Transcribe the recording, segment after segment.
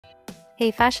Hey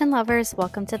fashion lovers,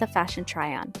 welcome to the Fashion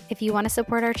Try-On. If you want to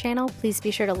support our channel, please be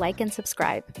sure to like and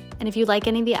subscribe. And if you like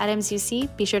any of the items you see,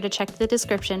 be sure to check the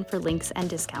description for links and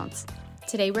discounts.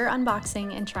 Today we're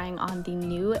unboxing and trying on the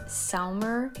new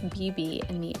SAUMUR BB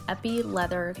in the EPI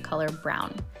leather color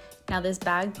brown. Now this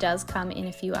bag does come in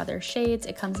a few other shades.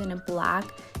 It comes in a black,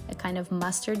 a kind of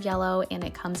mustard yellow, and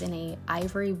it comes in a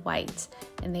ivory white,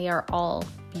 and they are all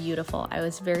beautiful. I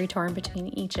was very torn between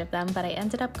each of them, but I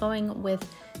ended up going with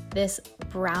this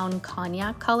brown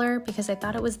cognac color because I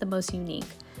thought it was the most unique.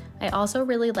 I also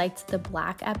really liked the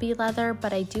black EPI leather,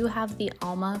 but I do have the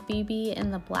Alma BB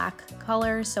in the black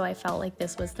color, so I felt like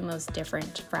this was the most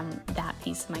different from that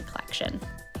piece of my collection.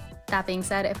 That being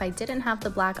said, if I didn't have the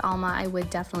black Alma, I would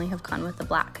definitely have gone with the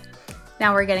black.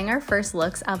 Now we're getting our first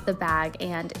looks of the bag,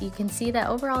 and you can see that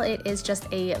overall it is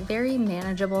just a very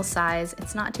manageable size.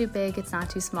 It's not too big, it's not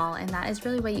too small, and that is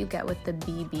really what you get with the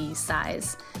BB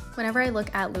size. Whenever I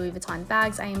look at Louis Vuitton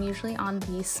bags, I am usually on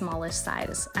the smallest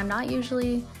size. I'm not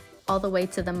usually all the way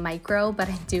to the micro, but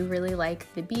I do really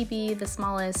like the BB, the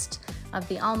smallest of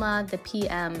the Alma, the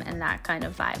PM, and that kind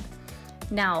of vibe.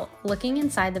 Now, looking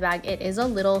inside the bag, it is a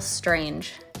little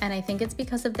strange, and I think it's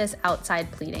because of this outside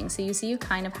pleating. So you see you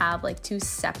kind of have like two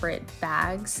separate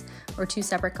bags or two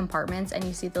separate compartments, and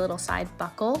you see the little side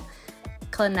buckle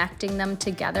connecting them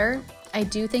together. I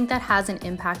do think that has an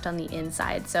impact on the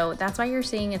inside, so that's why you're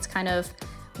seeing it's kind of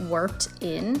warped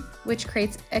in, which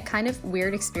creates a kind of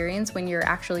weird experience when you're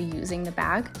actually using the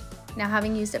bag. Now,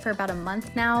 having used it for about a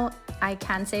month now, I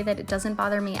can say that it doesn't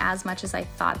bother me as much as I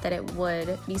thought that it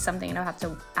would be something I'd have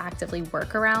to actively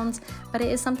work around, but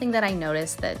it is something that I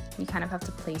noticed that you kind of have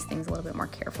to place things a little bit more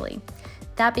carefully.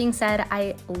 That being said,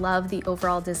 I love the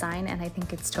overall design and I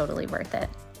think it's totally worth it.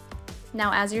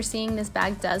 Now, as you're seeing, this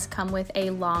bag does come with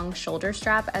a long shoulder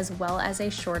strap as well as a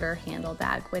shorter handle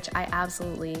bag, which I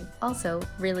absolutely also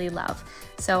really love.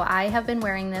 So I have been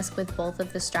wearing this with both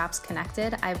of the straps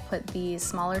connected. I've put the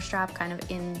smaller strap kind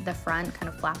of in the front, kind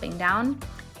of flapping down,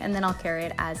 and then I'll carry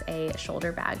it as a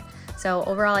shoulder bag. So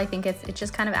overall, I think it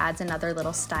just kind of adds another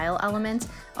little style element,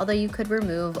 although you could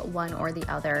remove one or the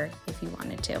other if you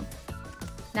wanted to.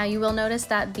 Now you will notice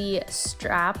that the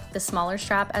strap, the smaller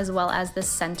strap, as well as the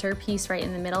center piece right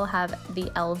in the middle have the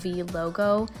LV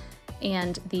logo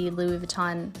and the Louis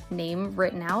Vuitton name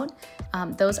written out.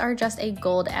 Those are just a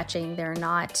gold etching. They're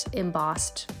not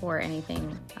embossed or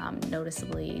anything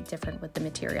noticeably different with the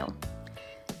material.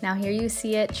 Now here you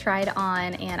see it tried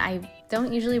on, and I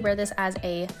don't usually wear this as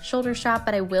a shoulder strap,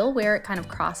 but I will wear it kind of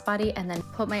crossbody and then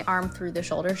put my arm through the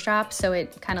shoulder strap so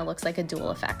it kind of looks like a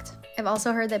dual effect. I've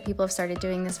also heard that people have started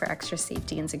doing this for extra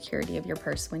safety and security of your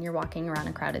purse when you're walking around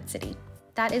a crowded city.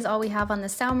 That is all we have on the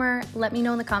SAUMUR. Let me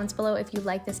know in the comments below if you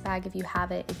like this bag, if you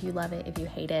have it, if you love it, if you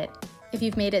hate it. If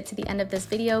you've made it to the end of this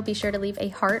video, be sure to leave a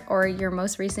heart or your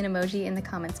most recent emoji in the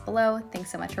comments below.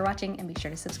 Thanks so much for watching, and be sure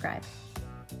to subscribe.